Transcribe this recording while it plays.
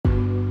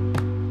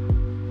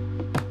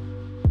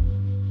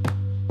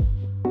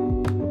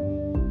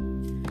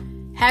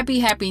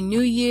Happy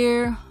New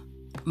Year.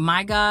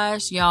 My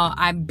gosh, y'all,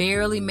 I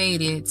barely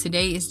made it.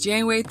 Today is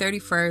January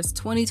 31st,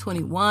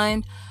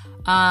 2021.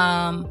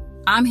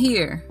 I'm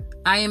here.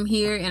 I am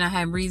here and I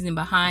have reason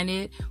behind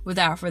it.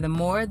 Without further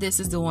more, this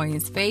is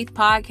DeLorean's Faith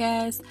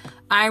Podcast.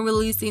 I'm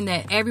releasing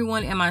that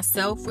everyone and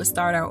myself will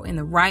start out in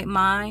the right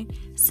mind,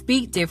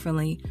 speak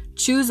differently,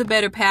 choose a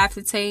better path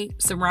to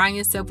take, surround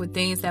yourself with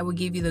things that will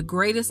give you the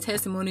greatest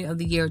testimony of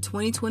the year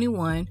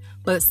 2021.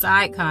 But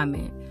side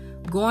comment,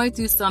 going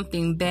through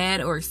something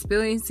bad or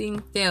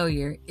experiencing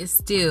failure is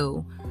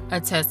still a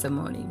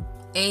testimony.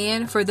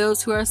 And for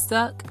those who are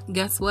stuck,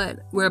 guess what?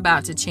 We're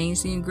about to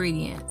change the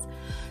ingredients.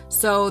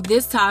 So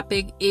this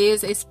topic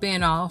is a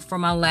spinoff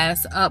from my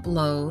last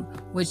upload,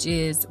 which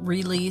is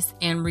release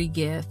and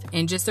regift.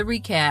 And just to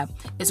recap,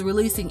 it's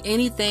releasing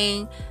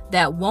anything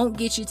that won't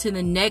get you to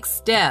the next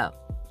step.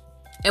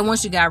 And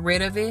once you got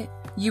rid of it,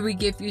 you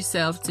regift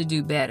yourself to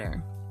do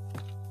better.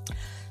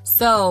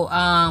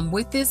 So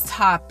with this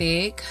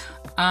topic,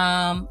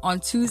 on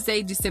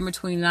Tuesday, December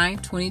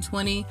 29th,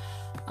 2020,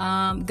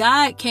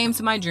 God came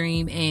to my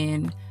dream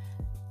and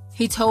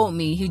he told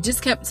me, he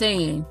just kept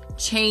saying,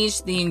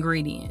 change the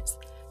ingredients.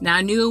 Now,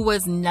 I knew it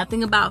was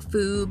nothing about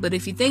food, but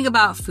if you think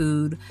about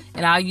food,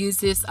 and I'll use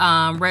this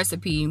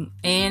recipe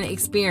and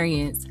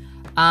experience,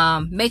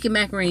 making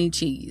macaroni and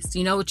cheese.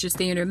 You know, with your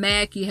standard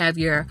mac, you have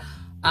your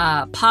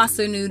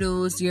pasta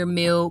noodles, your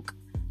milk,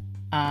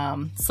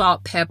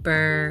 salt,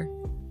 pepper,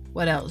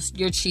 what else?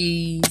 Your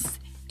cheese,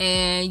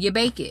 and you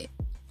bake it.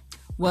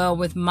 Well,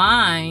 with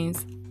mine,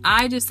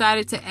 I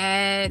decided to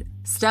add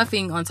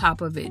stuffing on top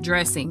of it,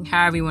 dressing,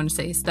 however you want to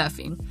say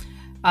stuffing.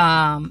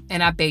 And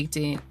I baked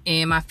it,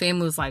 and my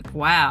family was like,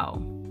 wow,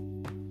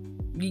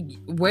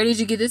 where did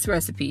you get this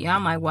recipe?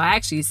 I'm like, well, I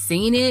actually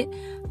seen it,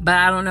 but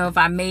I don't know if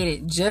I made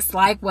it just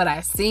like what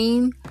I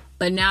seen.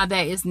 But now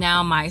that is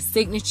now my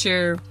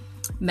signature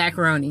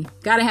macaroni.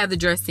 Gotta have the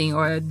dressing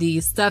or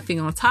the stuffing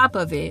on top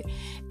of it.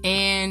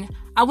 And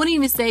I wouldn't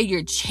even say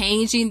you're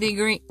changing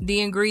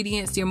the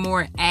ingredients, you're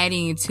more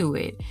adding to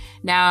it.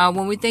 Now,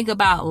 when we think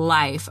about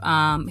life,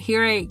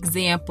 here are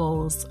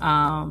examples.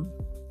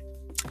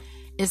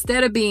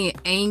 Instead of being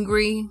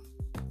angry,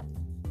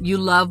 you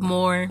love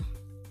more.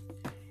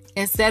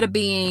 Instead of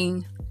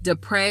being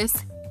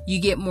depressed,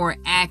 you get more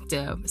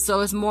active.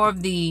 So it's more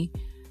of the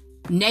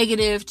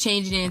negative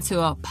changing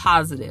into a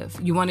positive.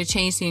 You want to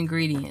change the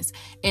ingredients.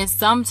 And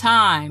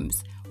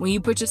sometimes when you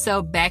put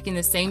yourself back in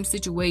the same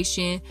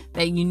situation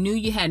that you knew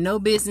you had no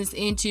business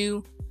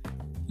into,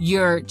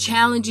 you're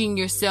challenging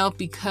yourself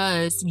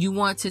because you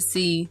want to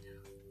see,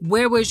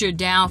 where was your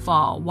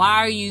downfall? Why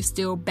are you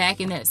still back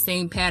in that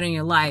same pattern in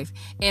your life?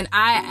 And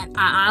I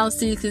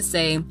honestly could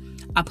say,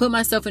 I put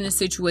myself in a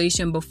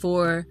situation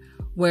before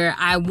where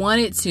I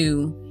wanted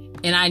to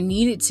and I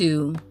needed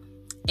to.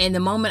 And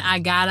the moment I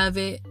got of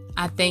it,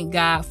 I thank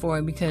God for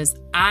it because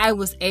I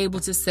was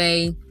able to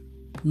say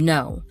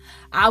no.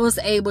 I was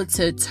able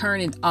to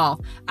turn it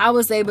off. I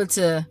was able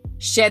to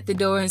shut the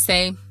door and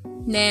say,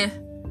 nah,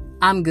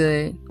 I'm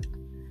good.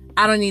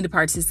 I don't need to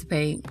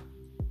participate.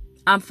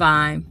 I'm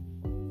fine.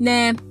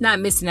 Nah, not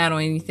missing out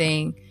on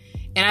anything.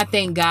 And I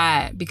thank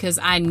God because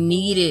I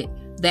needed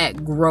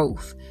that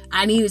growth.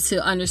 I needed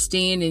to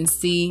understand and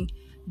see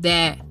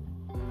that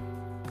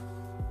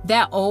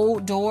that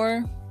old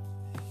door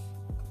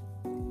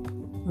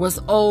was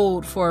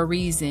old for a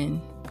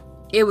reason.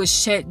 It was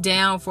shut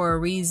down for a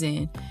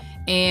reason.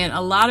 And a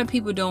lot of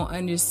people don't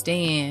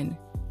understand.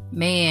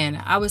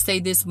 Man, I would say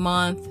this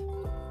month,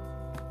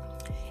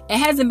 it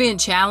hasn't been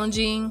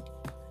challenging.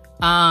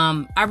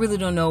 I really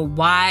don't know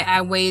why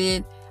I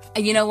waited.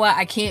 You know what?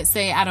 I can't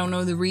say I don't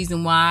know the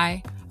reason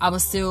why. I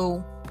was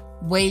still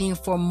waiting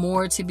for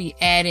more to be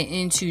added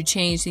into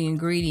change the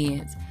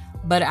ingredients.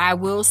 But I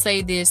will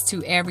say this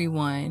to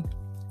everyone.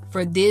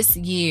 For this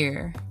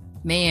year,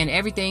 man,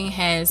 everything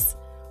has,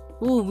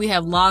 we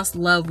have lost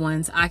loved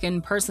ones. I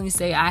can personally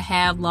say I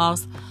have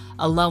lost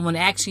a loved one.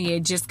 Actually,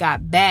 it just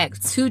got back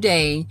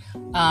today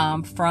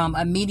from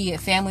a immediate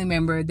family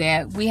member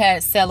that we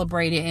had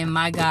celebrated. And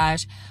my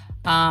gosh,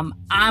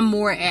 I'm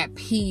more at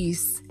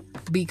peace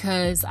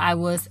because I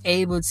was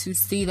able to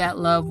see that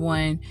loved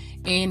one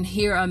and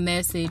hear a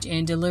message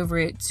and deliver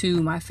it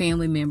to my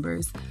family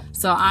members.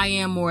 So I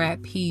am more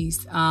at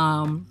peace.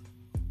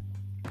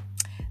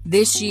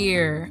 This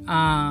year,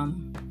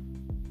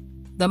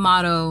 the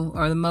motto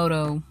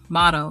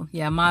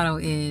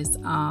is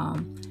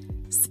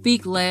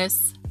speak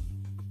less,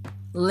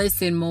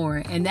 listen more.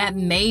 And that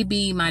may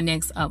be my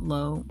next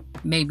upload,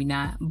 maybe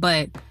not,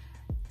 but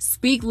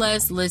speak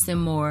less, listen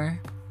more.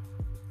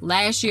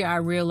 Last year, I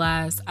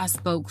realized I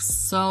spoke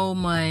so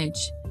much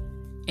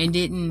and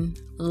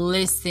didn't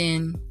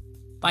listen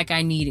like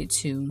I needed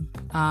to.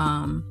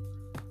 And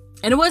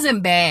it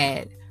wasn't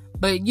bad,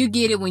 but you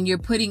get it when you're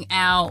putting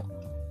out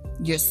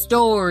your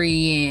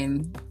story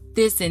and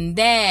this and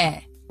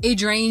that. It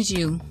drains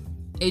you.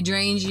 It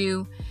drains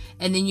you.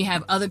 And then you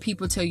have other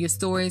people tell your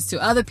stories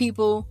to other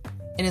people.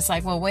 And it's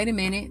like, well, wait a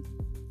minute.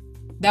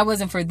 That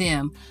wasn't for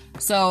them.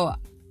 So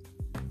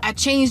I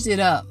changed it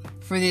up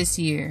for this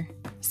year.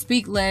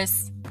 Speak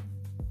less,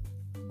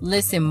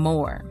 listen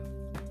more.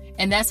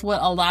 And that's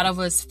what a lot of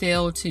us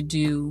fail to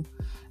do.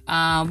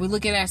 We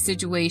look at our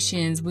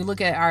situations, we look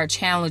at our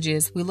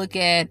challenges, we look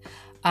at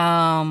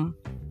the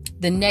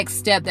next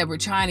step that we're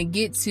trying to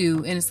get to,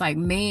 and it's like,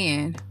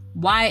 man,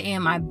 why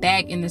am I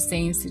back in the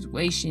same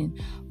situation?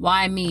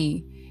 Why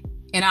me?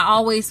 And I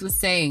always would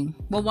say,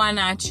 well, why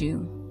not you?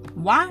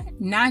 Why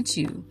not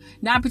you?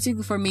 Not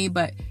particularly for me,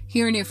 but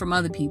hearing it from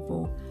other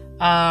people.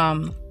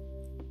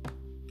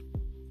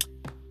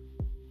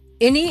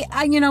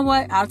 You know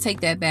what? I'll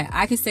take that back.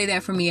 I could say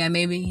that for me. I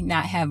maybe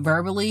not have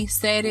verbally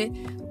said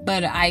it,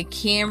 but I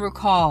can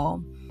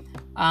recall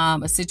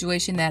a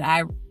situation that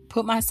I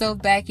put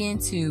myself back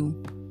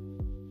into,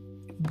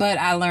 but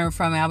I learned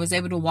from it. I was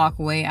able to walk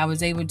away. I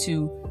was able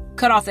to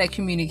cut off that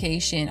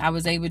communication. I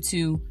was able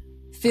to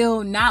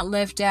feel not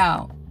left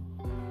out.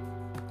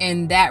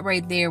 And that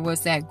right there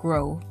was that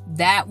growth.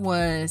 That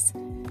was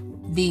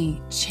the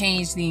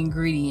change the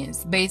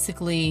ingredients.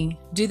 Basically,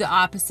 do the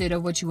opposite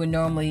of what you would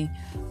normally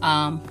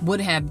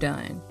would have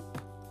done.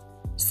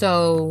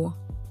 So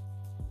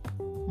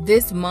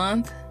this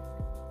month,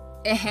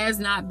 it has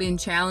not been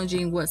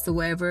challenging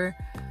whatsoever.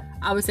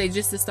 I would say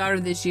just the start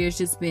of this year has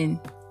just been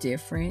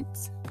different.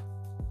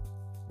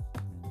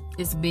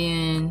 It's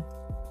been,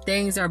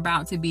 things are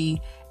about to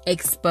be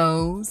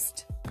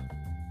exposed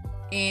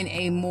in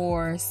a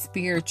more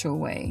spiritual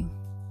way.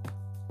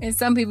 And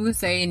some people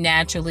say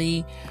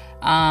naturally,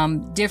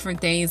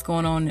 different things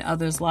going on in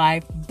others'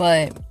 life,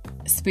 but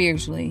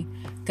spiritually,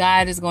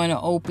 God is going to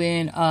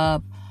open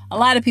up a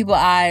lot of people's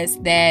eyes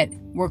that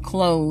were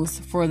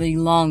closed for the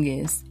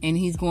longest, and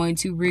he's going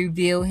to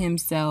reveal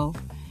himself.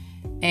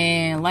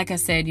 And like I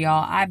said,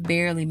 y'all, I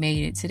barely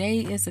made it. Today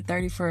is the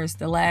 31st,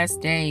 the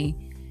last day.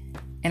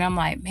 And I'm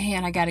like,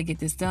 man, I got to get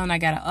this done. I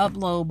got to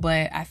upload,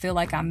 but I feel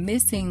like I'm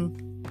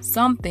missing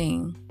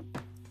something.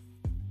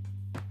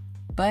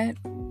 But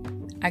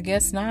I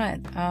guess not.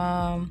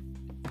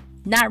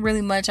 Not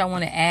really much I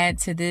want to add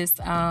to this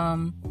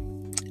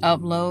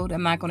upload.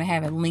 I'm not going to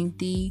have it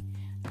lengthy.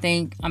 I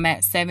think I'm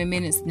at 7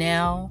 minutes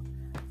now.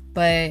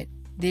 But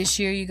this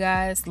year, you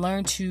guys,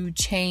 learn to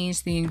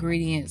change the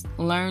ingredients.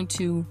 Learn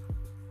to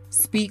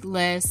speak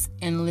less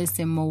and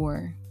listen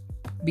more.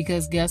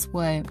 Because guess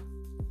what?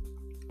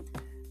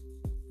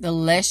 The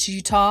less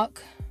you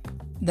talk,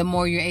 the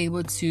more you're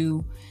able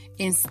to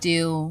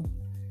instill,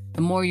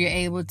 the more you're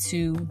able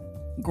to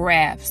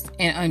grasp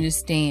and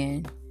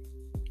understand.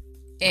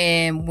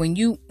 And when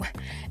you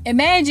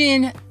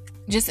imagine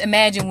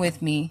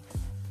with me,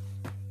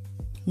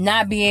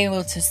 not being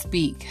able to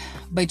speak,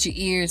 but your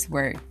ears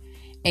work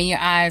and your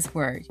eyes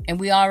work. And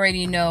we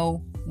already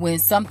know when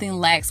something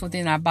lacks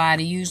within our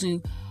body,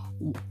 usually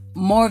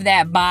more of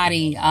that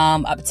body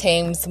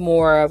obtains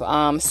more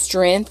of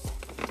strength.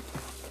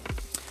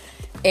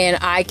 And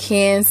I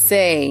can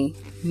say,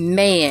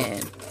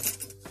 man,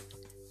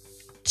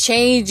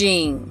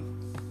 changing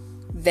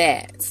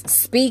that,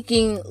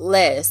 speaking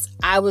less,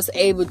 I was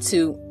able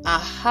to,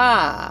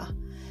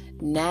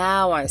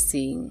 now I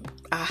see,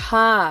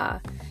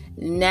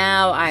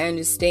 now I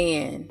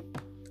understand.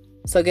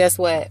 So guess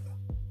what?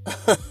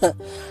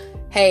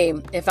 Hey,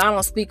 if I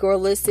don't speak or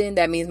listen,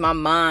 that means my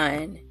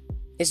mind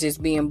is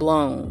just being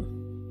blown.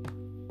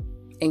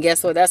 And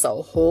guess what? That's a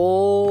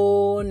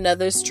whole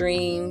nother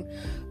stream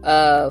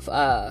of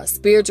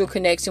spiritual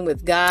connection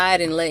with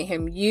God and let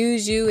him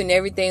use you and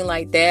everything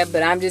like that.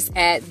 But I'm just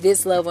at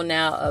this level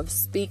now of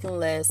speaking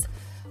less,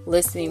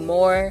 listening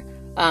more,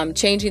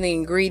 changing the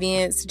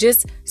ingredients.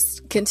 Just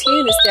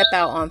continue to step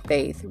out on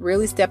faith,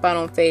 really step out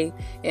on faith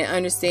and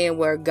understand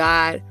where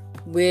God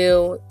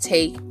will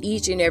take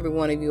each and every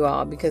one of you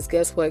all. Because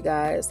guess what,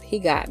 guys? He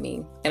got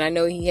me. And I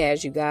know he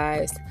has you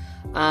guys.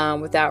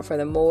 Without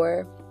further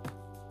more,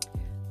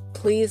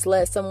 please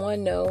let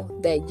someone know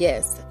that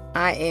yes,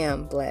 I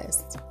am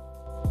blessed.